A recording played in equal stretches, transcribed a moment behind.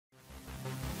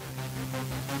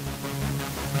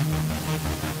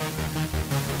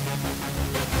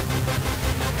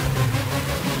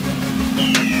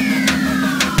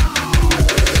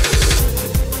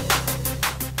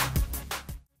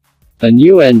A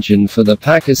new engine for the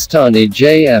Pakistani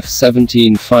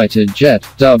JF-17 fighter jet,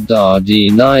 dubbed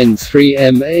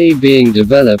RD-93MA, being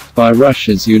developed by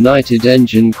Russia's United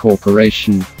Engine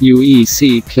Corporation,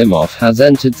 UEC-Klimov, has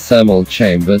entered thermal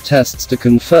chamber tests to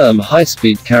confirm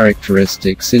high-speed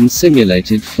characteristics in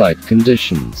simulated flight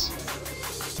conditions.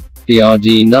 The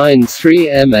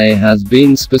RD-93MA has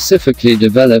been specifically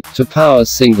developed to power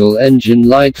single-engine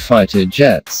light fighter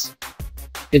jets.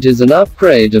 It is an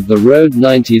upgrade of the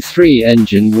RD-93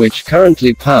 engine which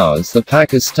currently powers the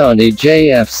Pakistani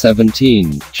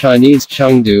JF-17, Chinese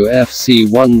Chengdu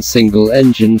FC-1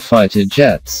 single-engine fighter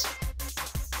jets.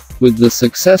 With the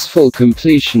successful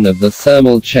completion of the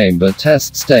thermal chamber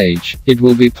test stage, it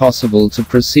will be possible to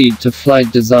proceed to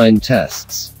flight design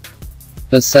tests.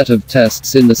 A set of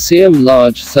tests in the TsIAM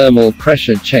large thermal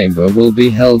pressure chamber will be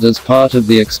held as part of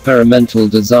the experimental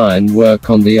design work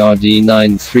on the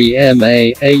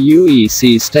RD-93MA, a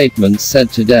UEC statement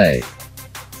said today.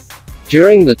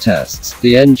 During the tests,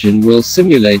 the engine will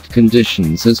simulate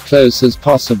conditions as close as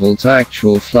possible to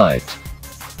actual flight.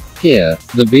 Here,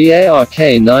 the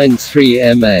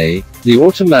RD-93MA, the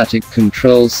automatic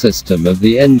control system of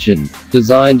the engine,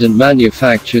 designed and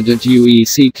manufactured at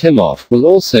UEC-Klimov, will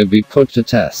also be put to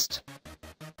test.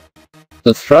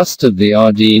 The thrust of the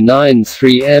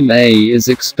RD-93MA is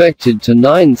expected to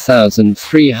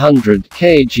 9,300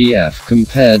 kgf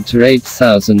compared to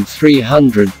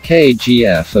 8,300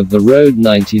 kgf of the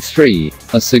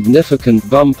RD-93, a significant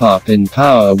bump up in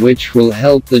power which will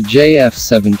help the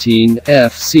JF-17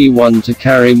 FC-1 to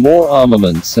carry more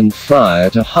armaments and fly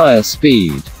at a higher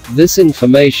speed. This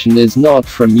information is not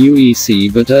from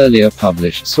UEC but earlier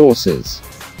published sources.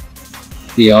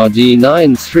 The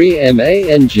RD-93MA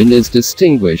engine is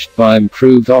distinguished by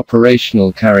improved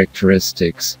operational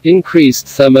characteristics, increased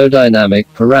thermodynamic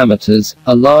parameters,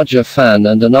 a larger fan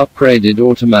and an upgraded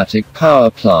automatic power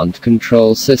plant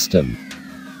control system.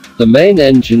 The main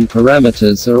engine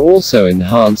parameters are also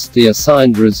enhanced. The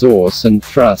assigned resource and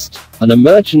thrust, an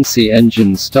emergency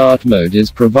engine start mode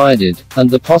is provided, and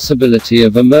the possibility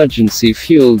of emergency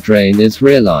fuel drain is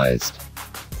realized.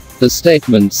 The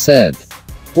statement said.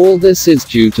 All this is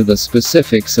due to the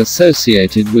specifics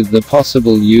associated with the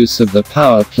possible use of the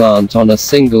power plant on a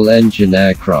single-engine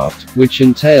aircraft, which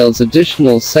entails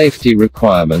additional safety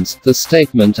requirements, the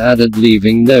statement added,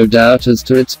 leaving no doubt as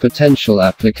to its potential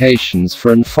applications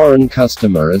for an foreign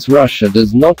customer as Russia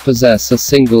does not possess a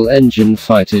single-engine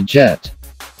fighter jet.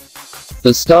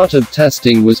 The start of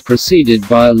testing was preceded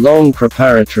by a long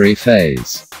preparatory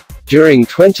phase. During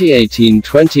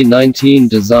 2018-2019,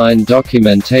 design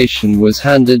documentation was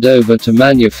handed over to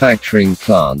manufacturing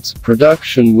plants,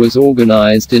 production was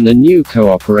organized in a new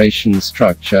cooperation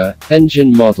structure,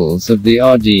 engine models of the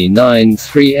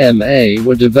RD-93MA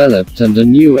were developed and a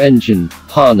new engine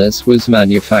harness was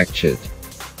manufactured.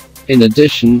 In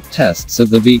addition, tests of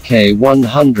the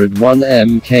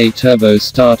VK101MK turbo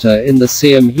starter in the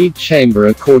TsIAM heat chamber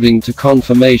according to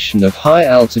confirmation of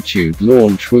high-altitude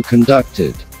launch were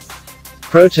conducted.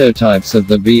 Prototypes of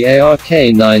the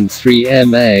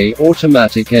RD-93MA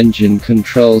automatic engine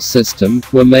control system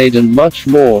were made and much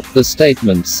more, the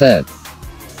statement said.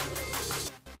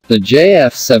 The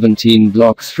JF-17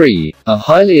 Block 3, a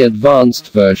highly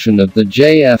advanced version of the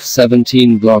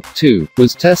JF-17 Block 2,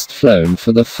 was test-flown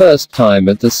for the first time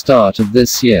at the start of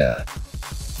this year.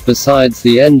 Besides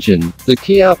the engine, the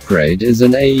key upgrade is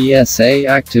an AESA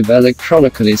active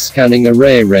electronically scanning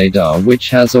array radar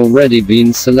which has already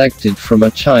been selected from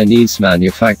a Chinese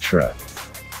manufacturer.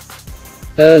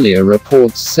 Earlier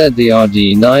reports said the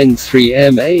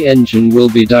RD-93MA engine will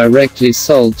be directly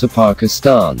sold to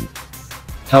Pakistan.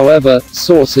 However,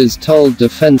 sources told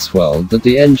Defense World that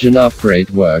the engine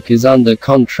upgrade work is under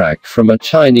contract from a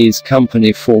Chinese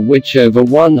company for which over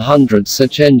 100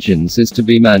 such engines is to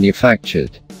be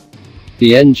manufactured.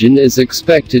 The engine is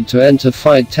expected to enter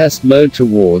flight test mode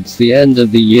towards the end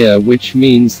of the year, which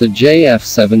means the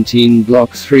JF-17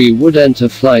 Block 3 would enter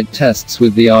flight tests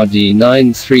with the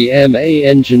RD-93MA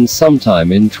engine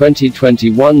sometime in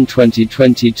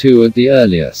 2021-2022 at the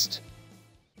earliest.